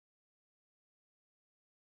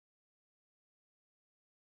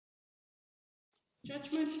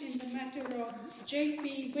Judgment in the matter of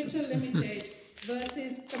J.P. Whitter Limited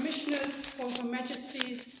versus Commissioners for Her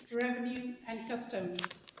Majesty's Revenue and Customs.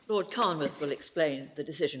 Lord Carnwath will explain the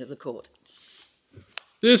decision of the court.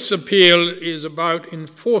 This appeal is about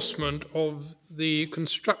enforcement of the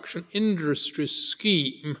construction industry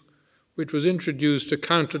scheme, which was introduced to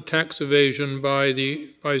counter tax evasion by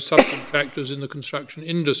subcontractors in the construction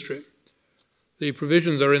industry. The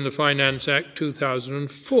provisions are in the Finance Act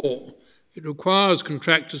 2004. It requires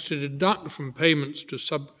contractors to deduct from payments to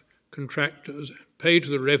subcontractors and pay to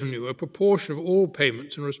the revenue a proportion of all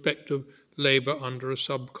payments in respect of labour under a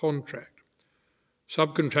subcontract.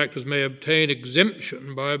 Subcontractors may obtain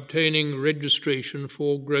exemption by obtaining registration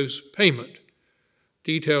for gross payment.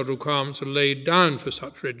 Detailed requirements are laid down for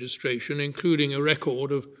such registration, including a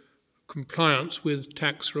record of compliance with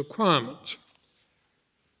tax requirements.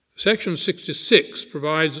 Section 66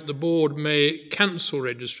 provides that the board may cancel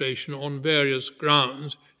registration on various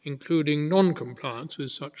grounds, including non-compliance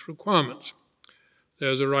with such requirements.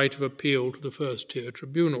 There is a right of appeal to the first-tier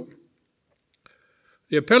tribunal.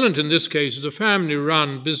 The appellant in this case is a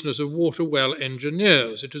family-run business of water well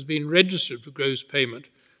engineers. It has been registered for gross payment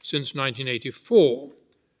since 1984,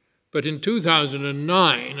 but in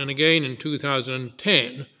 2009 and again in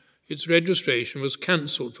 2010, its registration was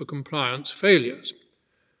cancelled for compliance failures.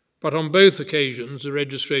 But on both occasions, the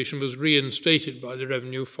registration was reinstated by the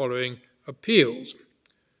Revenue following appeals.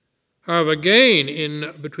 However,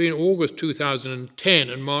 again, between August 2010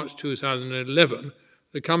 and March 2011,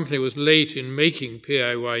 the company was late in making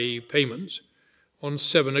PAYE payments on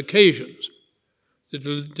 7 occasions, the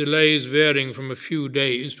delays varying from a few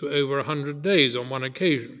days to over 100 days on one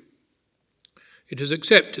occasion. It is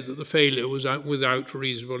accepted that the failure was without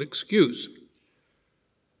reasonable excuse.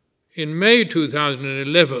 In May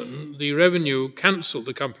 2011, the Revenue cancelled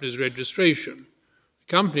the company's registration. The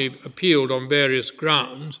company appealed on various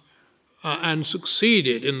grounds and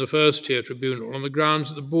succeeded in the first-tier tribunal on the grounds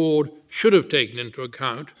that the board should have taken into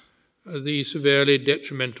account the severely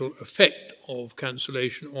detrimental effect of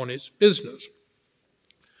cancellation on its business.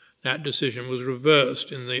 That decision was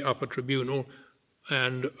reversed in the upper tribunal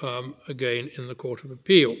and again in the Court of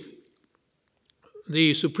Appeal.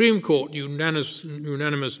 The Supreme Court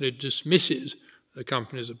unanimously dismisses the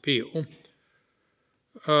company's appeal.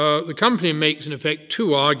 The company makes, in effect,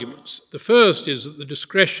 2 arguments. The first is that the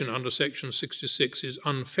discretion under Section 66 is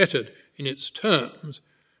unfettered in its terms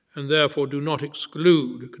and therefore do not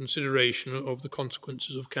exclude consideration of the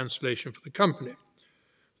consequences of cancellation for the company.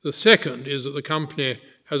 The second is that the company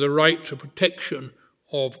has a right to protection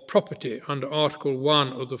of property under Article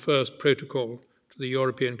 1 of the first protocol to the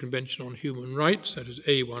European Convention on Human Rights, that is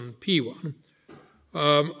A1P1,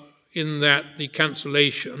 in that the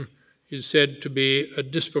cancellation is said to be a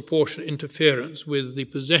disproportionate interference with the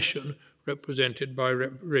possession represented by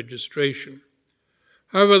registration.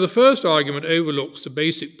 However, the first argument overlooks the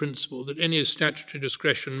basic principle that any statutory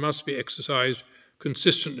discretion must be exercised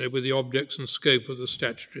consistently with the objects and scope of the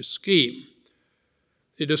statutory scheme.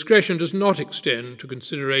 The discretion does not extend to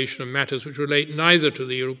consideration of matters which relate neither to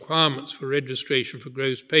the requirements for registration for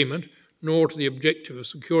gross payment nor to the objective of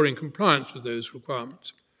securing compliance with those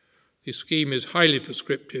requirements. The scheme is highly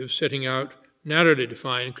prescriptive, setting out narrowly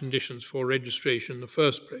defined conditions for registration in the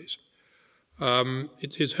first place.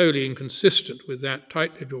 It is wholly inconsistent with that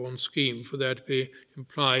tightly drawn scheme for there to be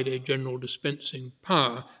implied a general dispensing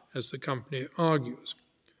power, as the company argues.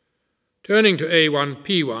 Turning to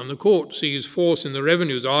A1P1, the court sees force in the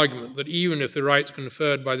Revenue's argument that even if the rights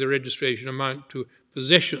conferred by the registration amount to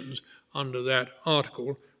possessions under that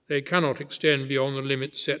article, they cannot extend beyond the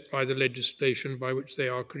limits set by the legislation by which they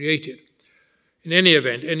are created. In any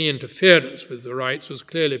event, any interference with the rights was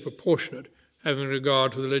clearly proportionate, having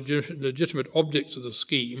regard to the legitimate objects of the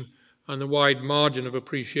scheme and the wide margin of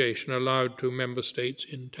appreciation allowed to member states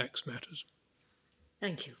in tax matters.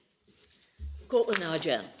 Thank you. The court will now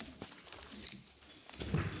adjourn.